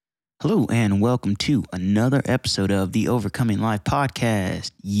Hello and welcome to another episode of the Overcoming Life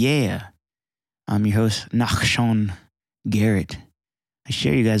podcast. Yeah, I'm your host, Nachshon Garrett. I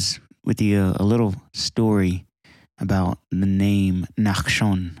share you guys with you a little story about the name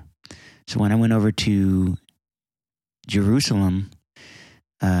Nachshon. So when I went over to Jerusalem,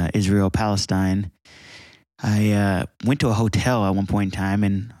 Israel, Palestine, I went to a hotel at one point in time,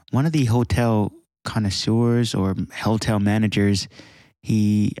 and one of the hotel connoisseurs or hotel managers,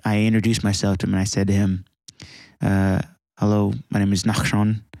 I introduced myself to him and I said to him, hello, my name is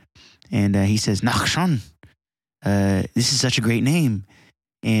Nachshon. And he says, Nachshon, this is such a great name.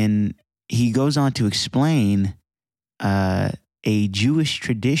 And he goes on to explain a Jewish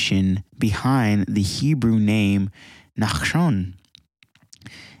tradition behind the Hebrew name Nachshon.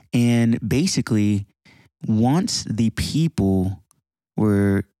 And basically, once the people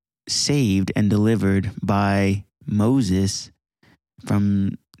were saved and delivered by Moses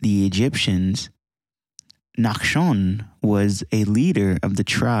from the Egyptians, Nachshon was a leader of the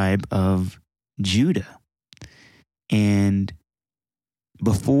tribe of Judah. And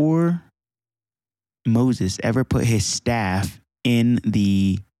before Moses ever put his staff in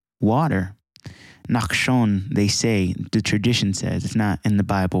the water, Nachshon, they say, the tradition says, it's not in the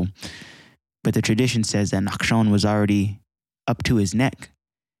Bible, but the tradition says that Nachshon was already up to his neck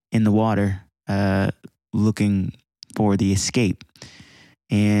in the water, looking for the escape.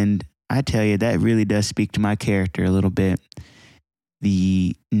 And I tell you, that really does speak to my character a little bit.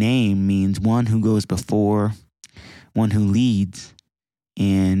 The name means one who goes before, one who leads.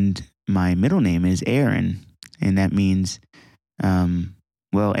 And my middle name is Aaron. And that means, Aaron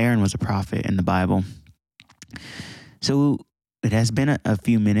was a prophet in the Bible. So it has been a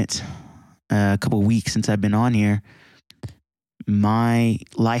few minutes, a couple of weeks since I've been on here. My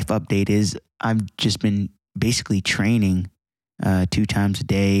life update is I've just been basically training 2 times a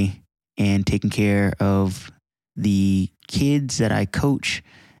day and taking care of the kids that I coach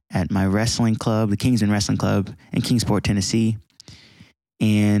at my wrestling club, the Kingsman Wrestling Club in Kingsport, Tennessee.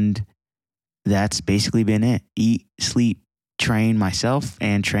 And that's basically been it. Eat, sleep, train myself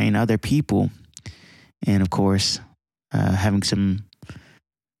and train other people. And of course, having some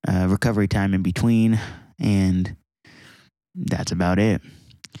recovery time in between. And that's about it.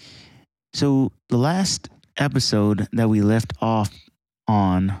 So the last episode that we left off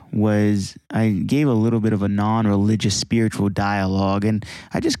on was I gave a little bit of a non-religious spiritual dialogue, and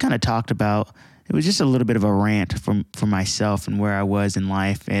I just kind of talked about, it was just a little bit of a rant for myself and where I was in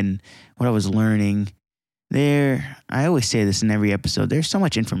life and what I was learning there. I always say this in every episode, there's so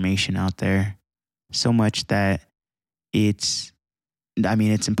much information out there, so much that it's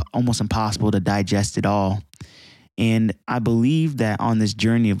almost impossible to digest it all. And I believe that on this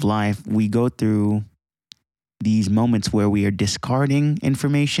journey of life, we go through these moments where we are discarding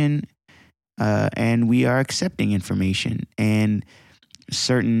information and we are accepting information. And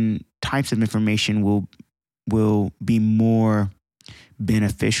certain types of information will be more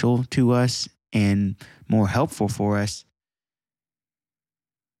beneficial to us and more helpful for us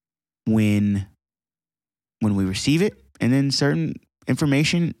when we receive it. And then certain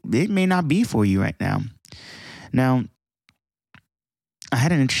information, it may not be for you right now. Now, I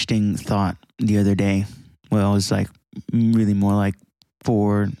had an interesting thought the other day. Well, it was like really more like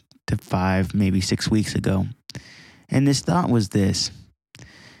 4 to 5, maybe 6 weeks ago. And this thought was this: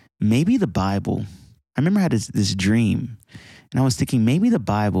 maybe the Bible, I remember I had this dream, and I was thinking maybe the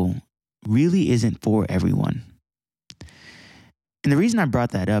Bible really isn't for everyone. And the reason I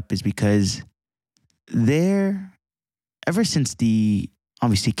brought that up is because ever since the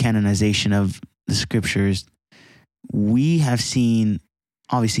obviously canonization of the scriptures, we have seen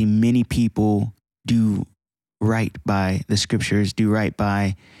obviously many people do right by the scriptures, do right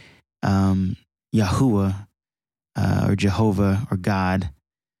by Yahuwah or Jehovah or God.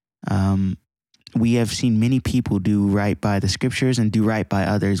 We have seen many people do right by the scriptures and do right by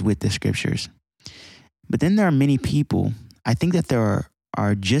others with the scriptures. But then there are many people, I think that there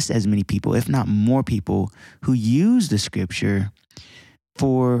are just as many people, if not more people, who use the scripture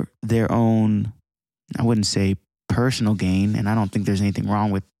for their own, I wouldn't say personal gain, and I don't think there's anything wrong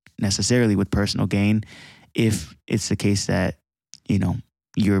with necessarily with personal gain if it's the case that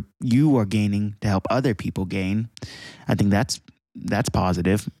you are gaining to help other people gain. I think that's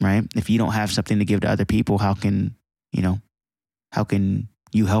positive, right? If you don't have something to give to other people, how can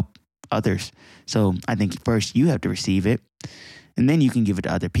you help others? So I think first you have to receive it, and then you can give it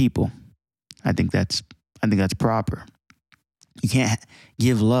to other people. I think that's proper. You can't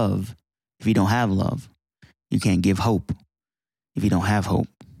give love if you don't have love. You can't give hope if you don't have hope.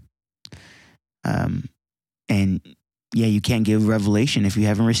 And you can't give revelation if you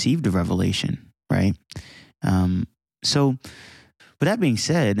haven't received a revelation, right? So, with that being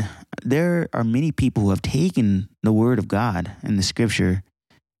said, there are many people who have taken the word of God and the scripture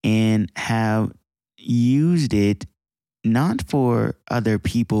and have used it not for other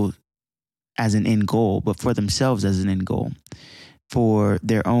people as an end goal, but for themselves as an end goal, for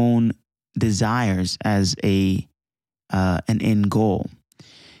their own desires as an end goal.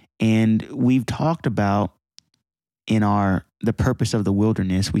 And we've talked about in the purpose of the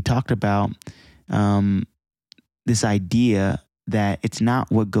wilderness, we talked about this idea that it's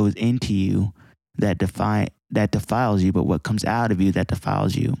not what goes into you that defiles you, but what comes out of you that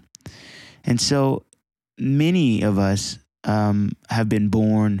defiles you. And so many of us have been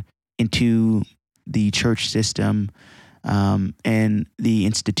born into the church system and the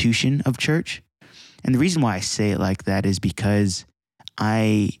institution of church. And the reason why I say it like that is because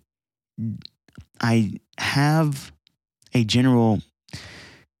I have a general,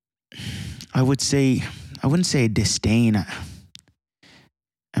 I wouldn't say a disdain.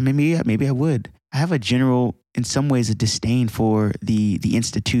 Maybe I would. I have a general, in some ways, a disdain for the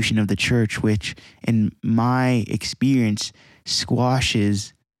institution of the church, which in my experience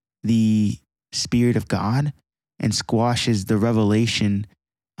squashes the Spirit of God and squashes the revelation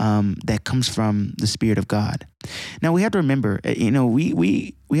that comes from the Spirit of God. Now we have to remember,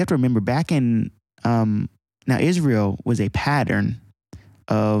 we have to remember back in, now Israel was a pattern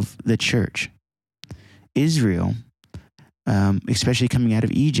of the church. Israel, especially coming out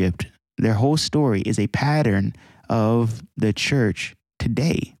of Egypt, their whole story is a pattern of the church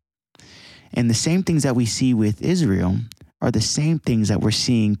today. And the same things that we see with Israel are the same things that we're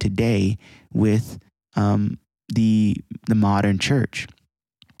seeing today with the modern church.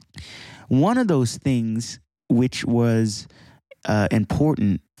 One of those things which was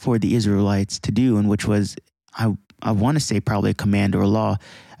important for the Israelites to do, and which was, I want to say probably a command or a law.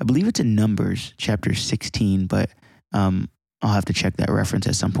 I believe it's in Numbers chapter 16, but I'll have to check that reference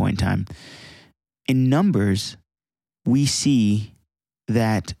at some point in time. In Numbers, we see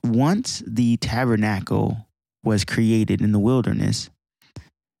that once the tabernacle was created in the wilderness,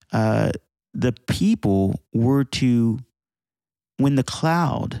 the people were to, when the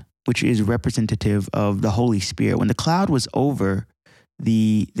cloud, which is representative of the Holy Spirit, when the cloud was over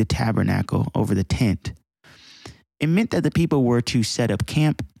the tabernacle, over the tent, it meant that the people were to set up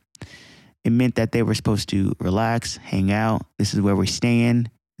camp. It meant that they were supposed to relax, hang out. This is where we're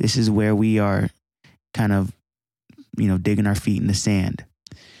staying. This is where we are kind of, digging our feet in the sand.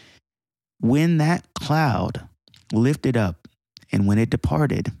 When that cloud lifted up and when it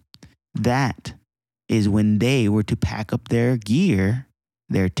departed, that is when they were to pack up their gear,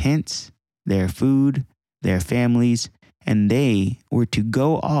 their tents, their food, their families, and they were to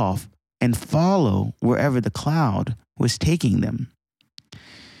go off and follow wherever the cloud was taking them.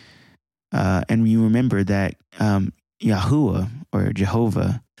 And you remember that Yahuwah or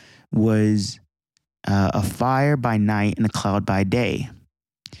Jehovah was a fire by night and a cloud by day.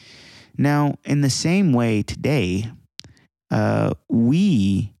 Now, in the same way today,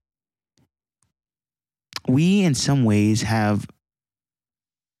 we in some ways have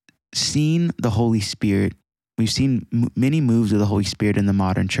seen the Holy Spirit. We've seen many moves of the Holy Spirit in the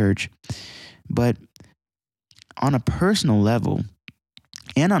modern church, but on a personal level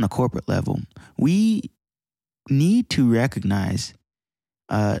and on a corporate level, we need to recognize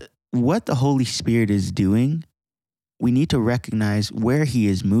what the Holy Spirit is doing. We need to recognize where he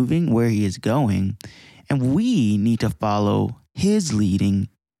is moving, where he is going, and we need to follow his leading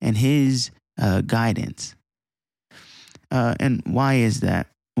and his guidance. And why is that?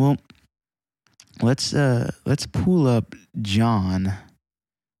 Well, let's pull up John.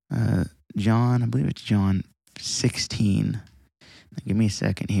 I believe it's John 16. Give me a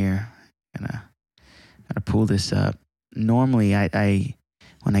second here. Gotta pull this up. Normally, I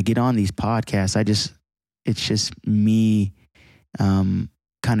when I get on these podcasts, it's just me kind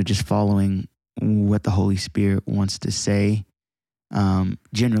of just following what the Holy Spirit wants to say.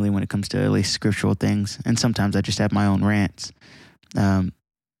 Generally when it comes to at least scriptural things, and sometimes I just have my own rants.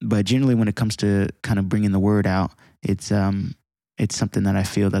 But generally when it comes to kind of bringing the word out, it's something that I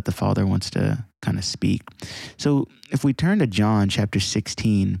feel that the Father wants to kind of speak. So if we turn to John chapter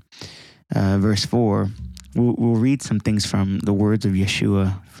 16, verse 4, we'll read some things from the words of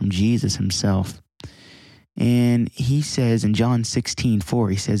Yeshua, from Jesus himself. And he says in John 16:4,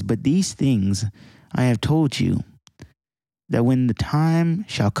 he says, "But these things I have told you, that when the time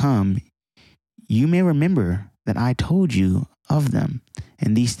shall come, you may remember that I told you of them.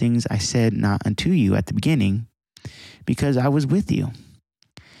 And these things I said not unto you at the beginning, because I was with you."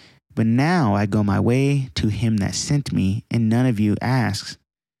 But now I go my way to him that sent me, and none of you asks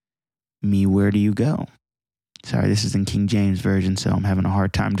me, where do you go? Sorry, this is in King James Version, so I'm having a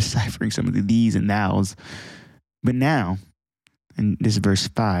hard time deciphering some of the these and thous. But now, and this is verse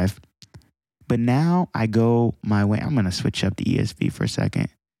 5, but now I go my way. I'm going to switch up the ESV for a second.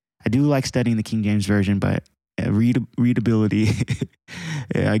 I do like studying the King James Version, but readability,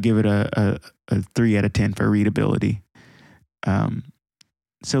 I give it a 3 out of 10 for readability.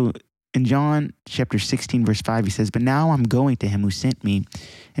 So in John chapter 16, verse 5, he says, but now I'm going to him who sent me,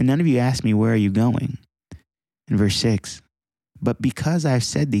 and none of you ask me, where are you going? In verse 6, but because I've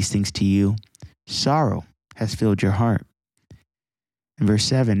said these things to you, sorrow has filled your heart. In verse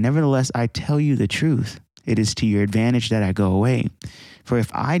 7, nevertheless, I tell you the truth. It is to your advantage that I go away. For if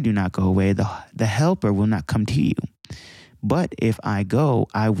I do not go away, the helper will not come to you. But if I go,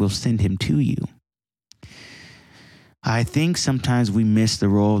 I will send him to you. I think sometimes we miss the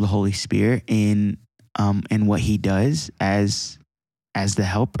role of the Holy Spirit in what he does as the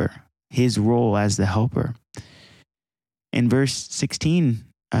helper, his role as the helper. In verse 16,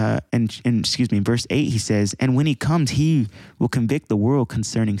 verse 8, he says, and when he comes, he will convict the world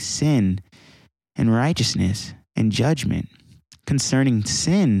concerning sin and righteousness and judgment. Concerning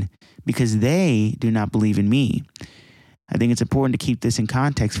sin, because they do not believe in me. I think it's important to keep this in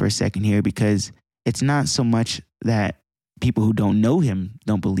context for a second here, because it's not so much that people who don't know him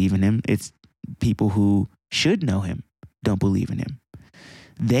don't believe in him. It's people who should know him don't believe in him.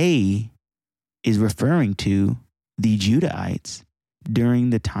 They is referring to the Judahites during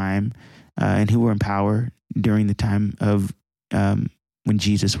the time and who were in power during the time of when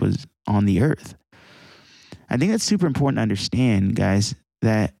Jesus was on the earth. I think that's super important to understand, guys,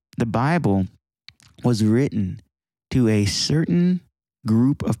 that the Bible was written to a certain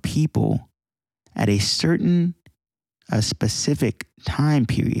group of people at a certain specific time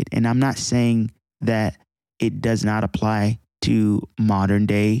period. And I'm not saying that it does not apply to modern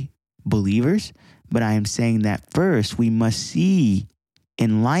day believers, but I am saying that first we must see,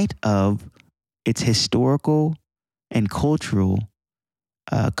 in light of its historical and cultural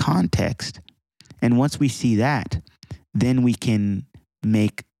context. And once we see that, then we can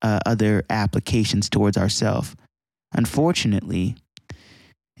make other applications towards ourselves. Unfortunately,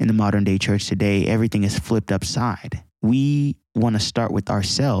 in the modern day church today, everything is flipped upside. We want to start with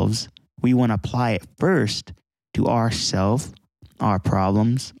ourselves. We want to apply it first to ourselves, our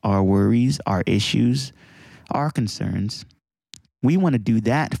problems, our worries, our issues, our concerns. We want to do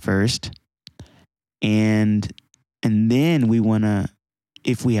that first. And then we want to,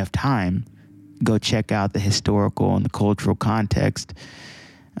 if we have time, go check out the historical and the cultural context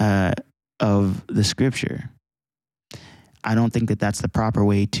of the scripture. I don't think that that's the proper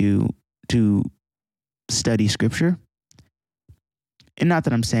way to study scripture. And not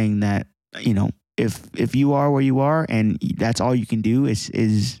that I'm saying that, if you are where you are and that's all you can do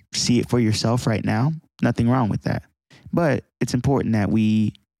is see it for yourself right now, nothing wrong with that. But it's important that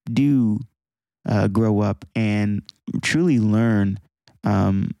we do grow up and truly learn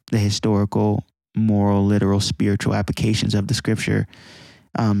the historical, moral, literal, spiritual applications of the scripture,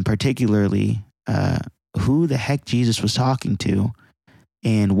 particularly who the heck Jesus was talking to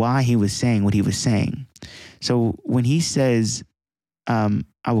and why he was saying what he was saying. So when he says,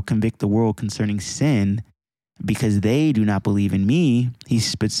 I will convict the world concerning sin because they do not believe in me, he's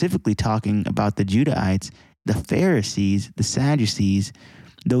specifically talking about the Judahites, the Pharisees, the Sadducees,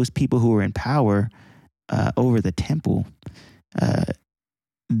 those people who were in power over the temple.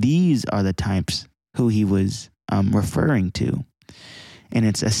 These are the types who he was referring to. And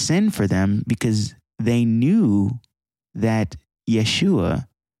it's a sin for them because they knew that Yeshua,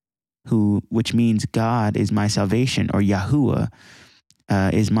 which means God is my salvation, or Yahuwah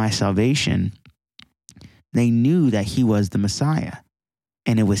is my salvation, they knew that he was the Messiah.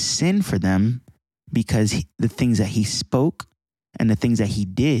 And it was sin for them because the things that he spoke and the things that he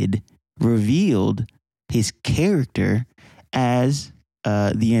did revealed his character as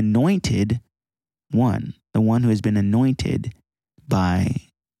the anointed one, the one who has been anointed by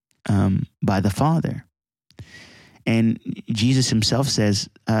the Father. And Jesus himself says,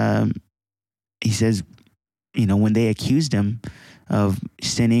 he says, when they accused him of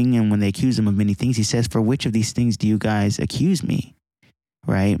sinning and when they accused him of many things, he says, for which of these things do you guys accuse me?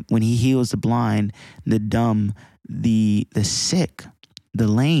 Right? When he heals the blind, the dumb, the sick, the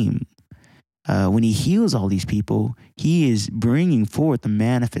lame, when he heals all these people, he is bringing forth the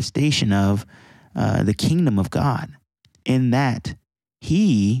manifestation of the kingdom of God, in that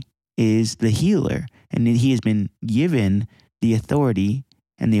he is the healer, and he has been given the authority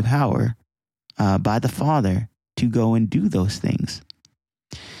and the power by the Father to go and do those things.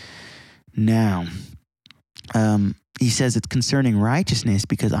 Now, he says it's concerning righteousness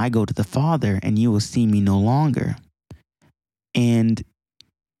because I go to the Father and you will see me no longer. And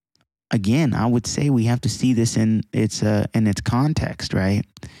again, I would say we have to see this in its context, right?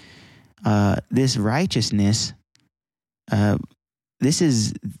 This righteousness, this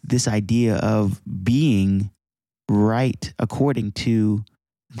is this idea of being right according to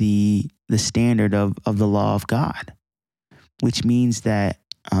the standard of the law of God, which means that,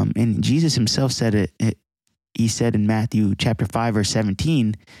 and Jesus himself said it. He said in Matthew chapter 5, verse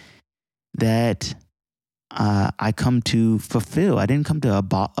 17, that I come to fulfill. I didn't come to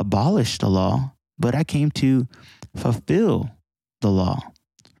abolish the law, but I came to fulfill the law,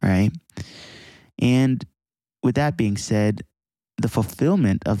 right? And with that being said, the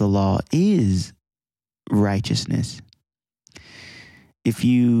fulfillment of the law is righteousness. If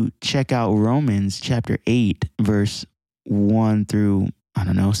you check out Romans chapter 8, verse 1 through,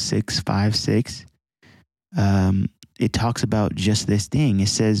 6, 5, 6, it talks about just this thing. It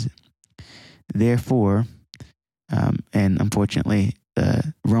says, therefore, and unfortunately,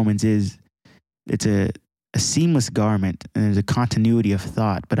 Romans it's a seamless garment, and there's a continuity of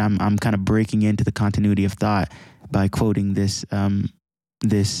thought, but I'm kind of breaking into the continuity of thought by quoting this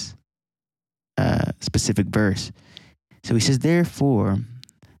specific verse. So he says, therefore,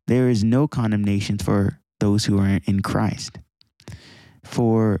 there is no condemnation for those who are in Christ.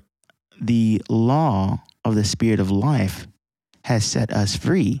 For the law of the Spirit of life has set us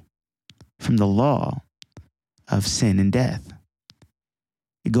free from the law of sin and death.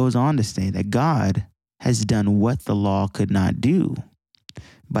 It goes on to say that God has done what the law could not do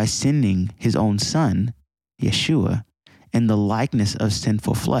by sending his own Son, Yeshua, in the likeness of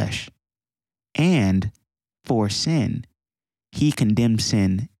sinful flesh. And for sin, he condemned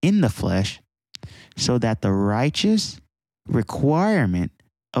sin in the flesh so that the righteous requirement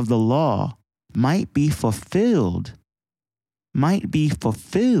of the law might be fulfilled.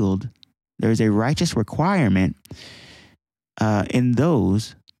 There is a righteous requirement in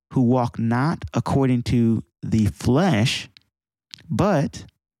those who walk not according to the flesh, but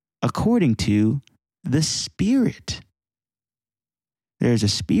according to the Spirit. There's a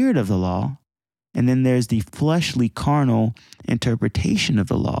spirit of the law, and then there's the fleshly, carnal interpretation of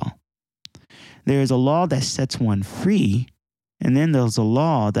the law. There is a law that sets one free, and then there's a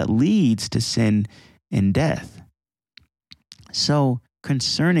law that leads to sin and death. So,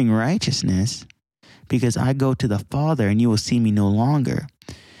 concerning righteousness, because I go to the Father and you will see me no longer.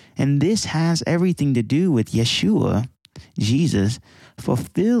 And this has everything to do with Yeshua, Jesus,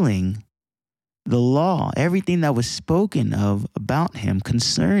 fulfilling the law, everything that was spoken of about him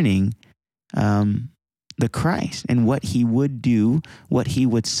concerning the Christ and what he would do, what he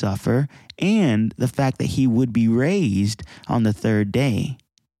would suffer, and the fact that he would be raised on the third day,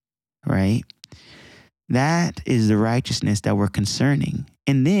 right? That is the righteousness that we're concerning.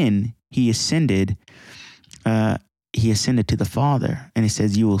 And then he ascended to the Father, and it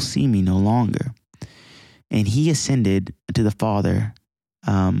says, you will see me no longer. And he ascended to the Father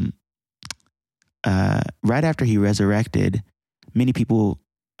right after he resurrected. Many people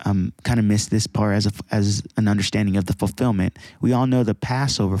kind of miss this part as an understanding of the fulfillment. We all know the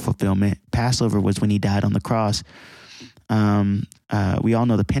Passover fulfillment. Passover was when he died on the cross. We all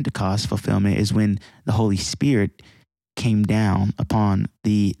know the Pentecost fulfillment is when the Holy Spirit came down upon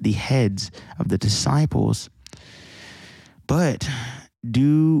the heads of the disciples. But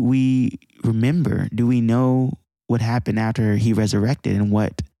do we remember? Do we know what happened after he resurrected and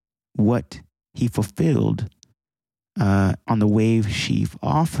what he fulfilled on the wave sheaf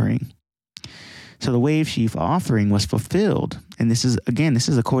offering? So the wave sheaf offering was fulfilled, and this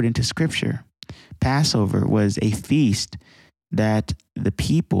is according to Scripture. Passover was a feast that the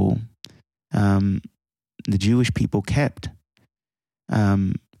people, the Jewish people, kept,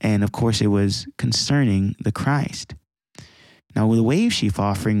 and of course it was concerning the Christ. Now, the wave sheaf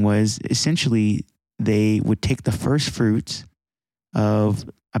offering was essentially they would take the first fruits of,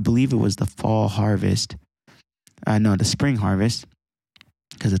 I believe it was the fall harvest, the spring harvest,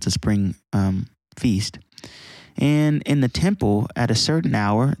 because it's a spring feast. And in the temple, at a certain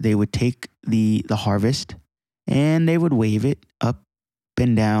hour, they would take the harvest and they would wave it up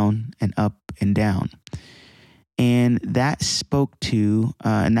and down and up and down. And that spoke to,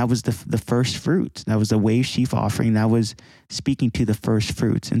 and that was the first fruits. That was the wave sheaf offering. That was speaking to the first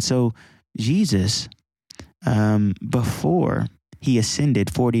fruits. And so Jesus, before he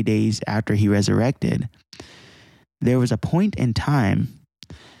ascended 40 days after he resurrected, there was a point in time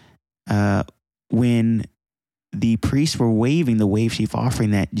when the priests were waving the wave sheaf offering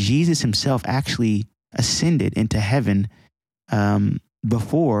that Jesus himself actually ascended into heaven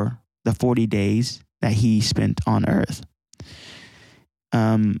before the 40 days that he spent on earth.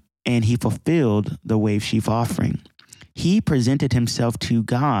 And he fulfilled the wave sheaf offering. He presented himself to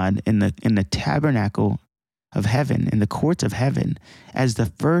God in the tabernacle of heaven, in the courts of heaven, as the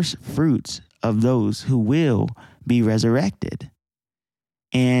first fruits of those who will be resurrected.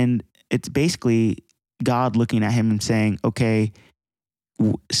 And it's basically God looking at him and saying, okay,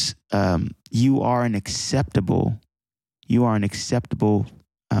 you are an acceptable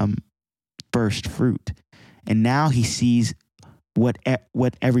first fruit. And now he sees what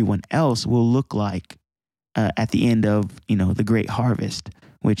everyone else will look like at the end of, the great harvest,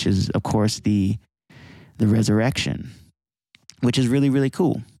 which is, of course, the resurrection, which is really, really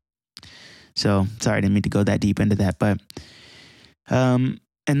cool. So sorry, I didn't mean to go that deep into that. But, and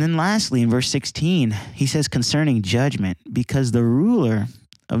then lastly, in verse 16, he says concerning judgment, because the ruler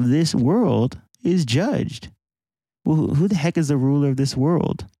of this world is judged. Well, who the heck is the ruler of this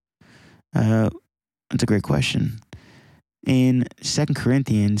world? That's a great question. In 2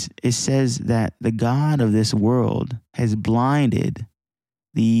 Corinthians, it says that the God of this world has blinded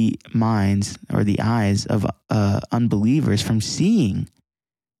the minds or the eyes of unbelievers from seeing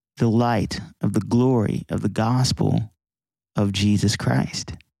the light of the glory of the gospel of Jesus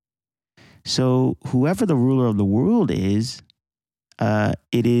Christ. So whoever the ruler of the world is,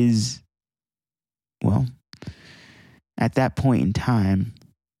 it is, well, at that point in time,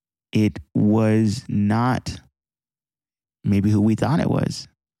 it was not maybe who we thought it was.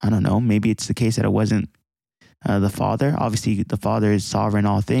 I don't know. Maybe it's the case that it wasn't the Father. Obviously, the Father is sovereign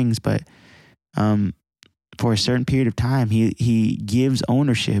in all things, but for a certain period of time, he gives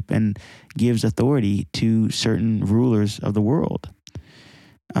ownership and gives authority to certain rulers of the world.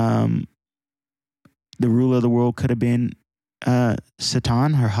 The ruler of the world could have been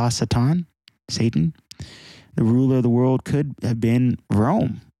Satan or Ha-Satan, Satan. The ruler of the world could have been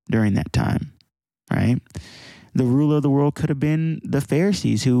Rome during that time, right? The ruler of the world could have been the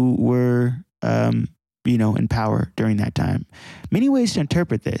Pharisees, who were, in power during that time. Many ways to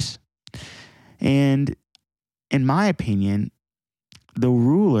interpret this. And in my opinion, the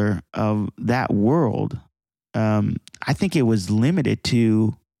ruler of that world, I think it was limited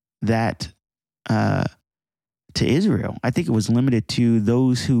to that, to Israel. I think it was limited to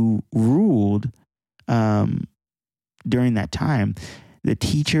those who ruled during that time. The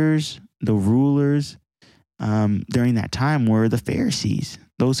teachers, the rulers during that time were the Pharisees,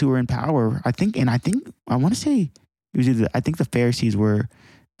 those who were in power. I think I want to say it was I think the Pharisees were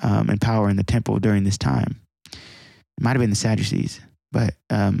in power in the temple during this time. It might have been the Sadducees, but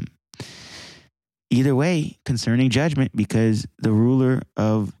either way, concerning judgment, because the ruler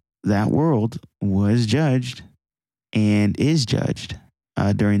of that world was judged and is judged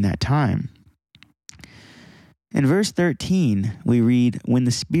during that time. In verse 13, we read, when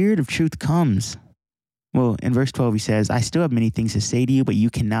the Spirit of truth comes. Well, in verse 12, he says, I still have many things to say to you, but you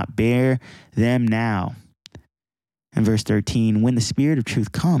cannot bear them now. In verse 13, when the Spirit of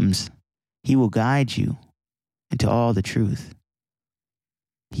truth comes, he will guide you into all the truth.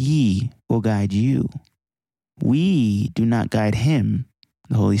 He will guide you. We do not guide him,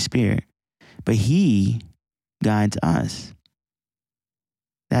 the Holy Spirit, but he guides us.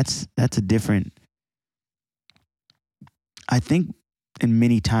 That's a different. I think in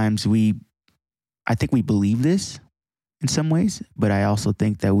many times I think we believe this in some ways, but I also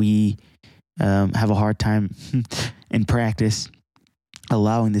think that we have a hard time in practice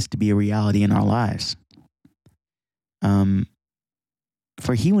allowing this to be a reality in our lives.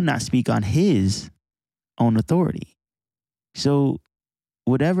 For he will not speak on his own authority. So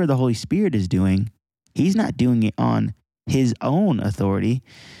whatever the Holy Spirit is doing, he's not doing it on his own authority,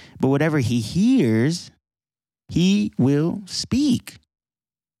 but whatever he hears, he will speak.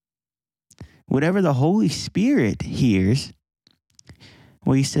 Whatever the Holy Spirit hears,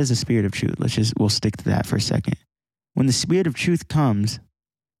 well, he says the Spirit of truth. We'll stick to that for a second. When the Spirit of truth comes,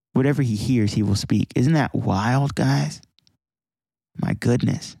 whatever he hears, he will speak. Isn't that wild, guys? My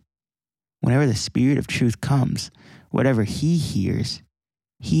goodness. Whenever the Spirit of truth comes, whatever he hears,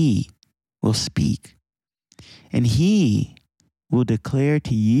 he will speak. And he will declare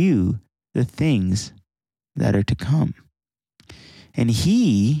to you the things that are to come. And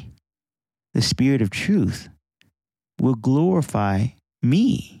he, the Spirit of truth, will glorify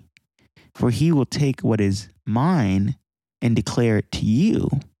me, for he will take what is mine and declare it to you.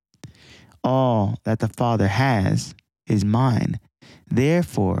 All that the Father has is mine.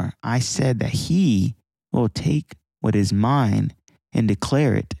 Therefore, I said that he will take what is mine and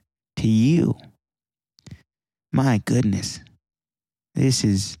declare it to you. My goodness, this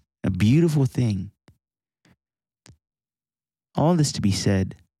is a beautiful thing. All this to be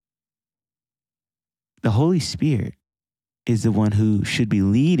said, the Holy Spirit is the one who should be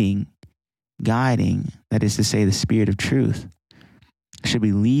leading, guiding, that is to say, the Spirit of truth should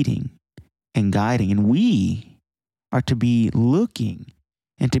be leading and guiding. And we are to be looking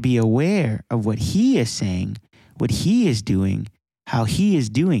and to be aware of what He is saying, what He is doing, how He is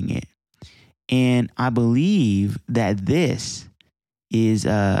doing it. And I believe that this is,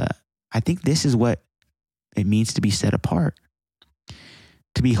 I think this is what it means to be set apart.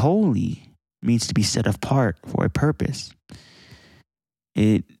 To be holy means to be set apart for a purpose.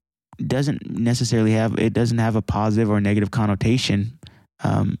 It doesn't have a positive or negative connotation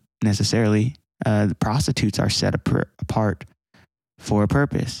necessarily. The prostitutes are set apart for a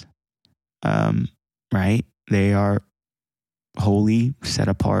purpose, right? They are holy, set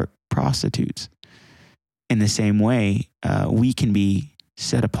apart prostitutes. In the same way, we can be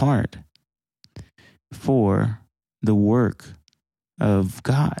set apart for the work of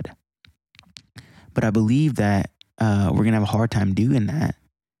God. But I believe that we're going to have a hard time doing that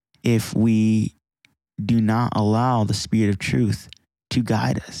if we do not allow the Spirit of truth to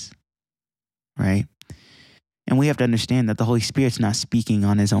guide us, right? And we have to understand that the Holy Spirit's not speaking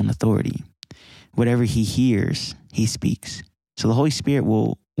on His own authority. Whatever He hears, He speaks. So the Holy Spirit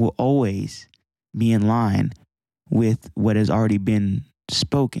will always be in line with what has already been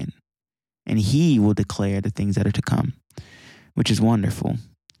spoken. And He will declare the things that are to come, which is wonderful.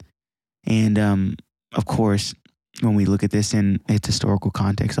 And of course, when we look at this in its historical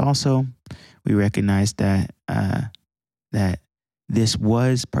context also, we recognize that that this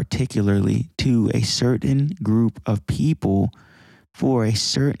was particularly to a certain group of people for a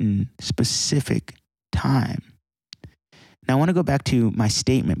certain specific time. Now, I want to go back to my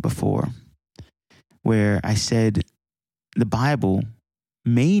statement before, where I said the Bible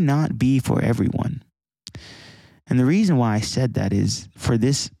may not be for everyone. And the reason why I said that is for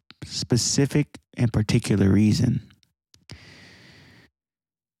this specific and particular reason.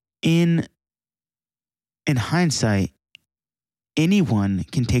 In hindsight, anyone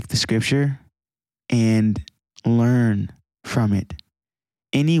can take the scripture and learn from it.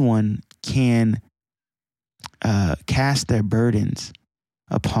 Anyone can cast their burdens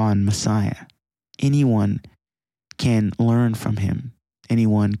upon Messiah. Anyone can learn from Him.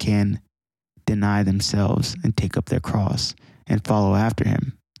 Anyone can deny themselves and take up their cross and follow after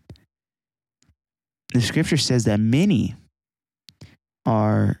Him. The scripture says that many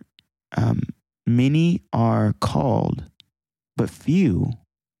are called, but few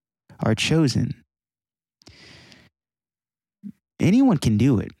are chosen. Anyone can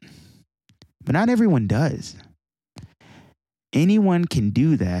do it, but not everyone does. Anyone can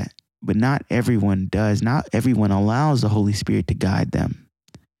do that, but not everyone does. Not everyone allows the Holy Spirit to guide them.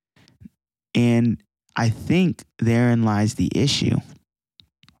 And I think therein lies the issue.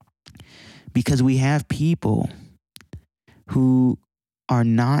 Because we have people who are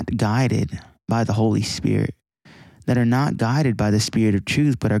not guided by the Holy Spirit, that are not guided by the Spirit of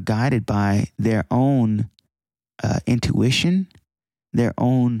truth, but are guided by their own intuition, their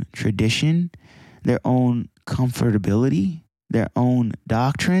own tradition, their own comfortability, their own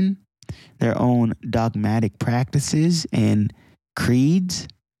doctrine, their own dogmatic practices and creeds.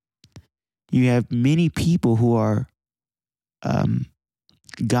 You have many people who are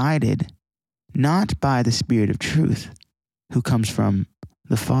guided not by the Spirit of truth, who comes from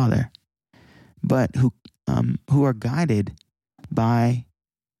the Father, but who are guided by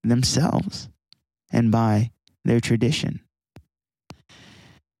themselves and by their tradition.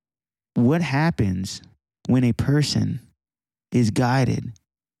 What happens when a person is guided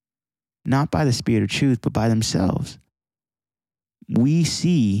not by the Spirit of truth, but by themselves? We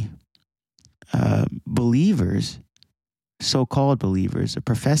see believers, so-called believers, or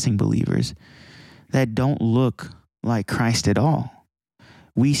professing believers, that don't look like Christ at all.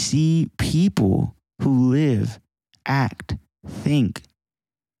 We see people who live, act, think,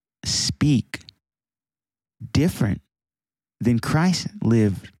 speak different than Christ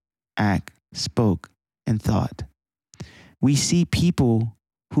lived, act, spoke, and thought. We see people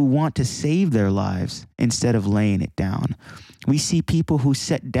who want to save their lives instead of laying it down. We see people who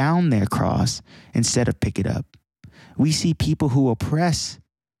set down their cross instead of pick it up. We see people who oppress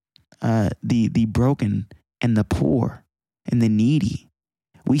the broken and the poor and the needy.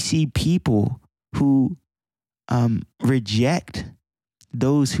 We see people who reject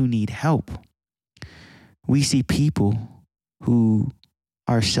those who need help. We see people who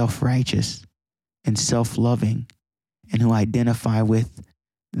are self-righteous and self-loving and who identify with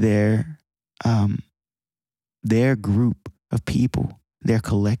their group of people, their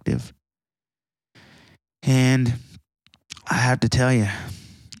collective. And I have to tell you,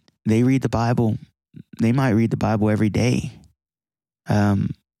 they read the Bible they might read the Bible every day.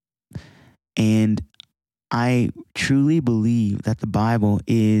 And I truly believe that the Bible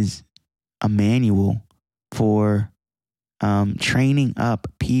is a manual for training up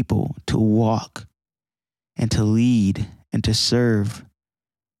people to walk and to lead and to serve.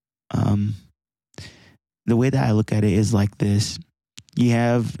 The way that I look at it is like this. You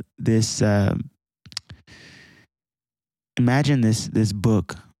have this, imagine this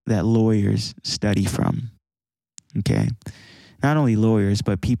book that lawyers study from, okay? Not only lawyers,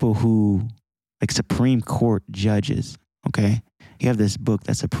 but people who, like Supreme Court judges, okay? You have this book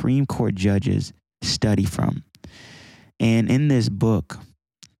that Supreme Court judges study from. And in this book,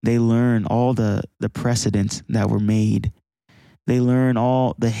 they learn all the precedents that were made. They learn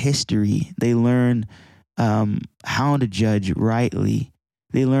all the history. They learn how to judge rightly.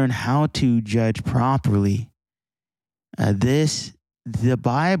 They learn how to judge properly. The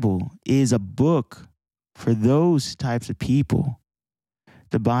Bible is a book for those types of people.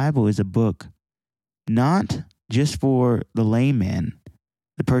 The Bible is a book not just for the layman,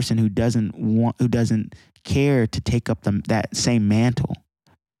 the person who doesn't care to take up that same mantle.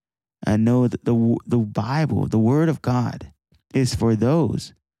 No, the Bible, the Word of God, is for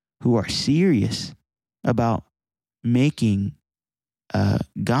those who are serious about making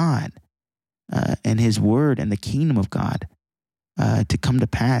God and His Word and the kingdom of God to come to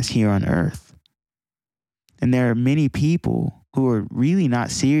pass here on earth. And there are many people who are really not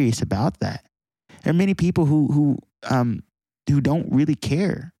serious about that. There are many people who don't really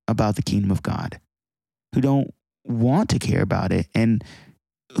care about the kingdom of God, who don't want to care about it, and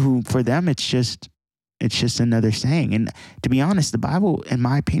who, for them, it's just another saying. And to be honest, the Bible, in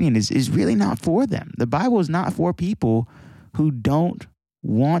my opinion, is really not for them. The Bible is not for people who don't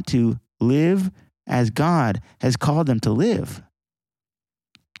want to live as God has called them to live.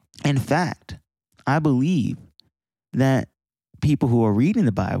 In fact, I believe that people who are reading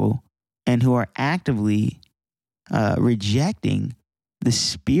the Bible and who are actively rejecting the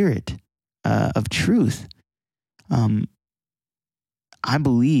spirit of truth, I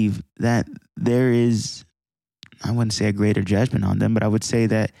believe that there is, I wouldn't say a greater judgment on them, but I would say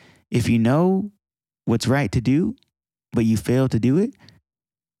that if you know what's right to do, but you fail to do it,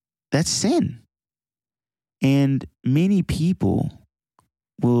 that's sin. And many people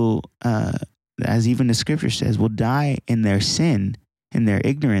will, as even the scripture says, will die in their sin, in their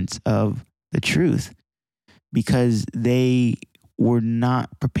ignorance of the truth, because they were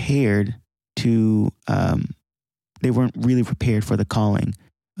not prepared to, they weren't really prepared for the calling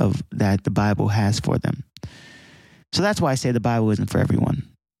of that the Bible has for them. So that's why I say the Bible isn't for everyone.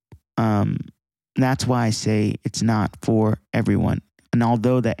 That's why I say it's not for everyone. And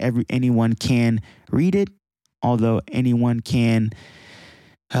although that anyone can read it, although anyone can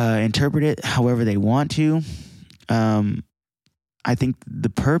interpret it however they want to, I think the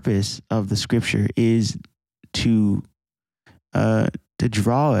purpose of the scripture is to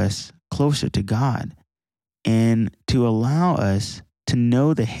draw us closer to God and to allow us to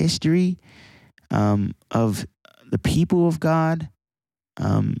know the history of the people of God,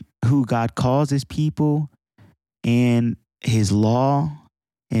 who God calls His people, and His law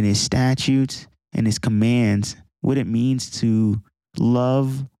and His statutes and His commands, what it means to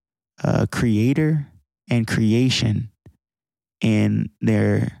love Creator and creation. And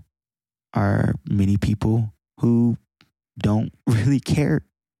there are many people who don't really care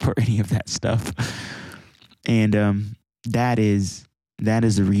for any of that stuff. And that is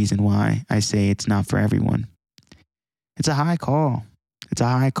the reason why I say it's not for everyone. It's a high call. It's a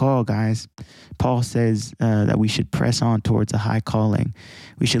high call, guys. Paul says that we should press on towards a high calling.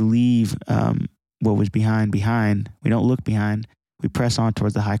 We should leave what was behind. We don't look behind. We press on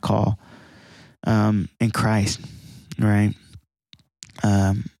towards the high call in Christ, right?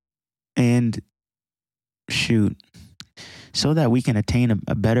 And shoot, so that we can attain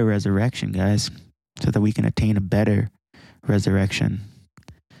a better resurrection, guys. So that we can attain a better resurrection.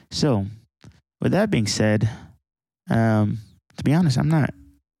 So, with that being said, to be honest, I'm not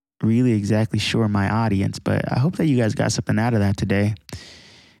really exactly sure my audience, but I hope that you guys got something out of that today.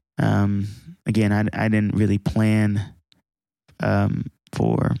 Again, I didn't really plan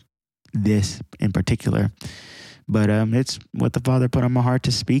for this in particular, but it's what the Father put on my heart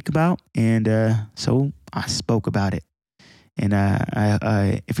to speak about, and so I spoke about it. And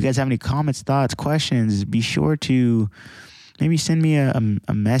if you guys have any comments, thoughts, questions, be sure to maybe send me a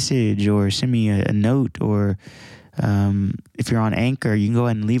message or send me a note, or if you're on Anchor, you can go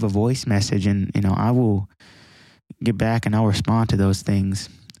ahead and leave a voice message, and I will get back and I'll respond to those things.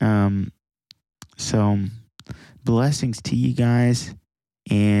 So blessings to you guys.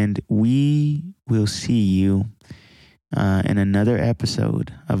 And we will see you in another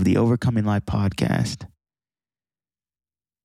episode of the Overcoming Life podcast.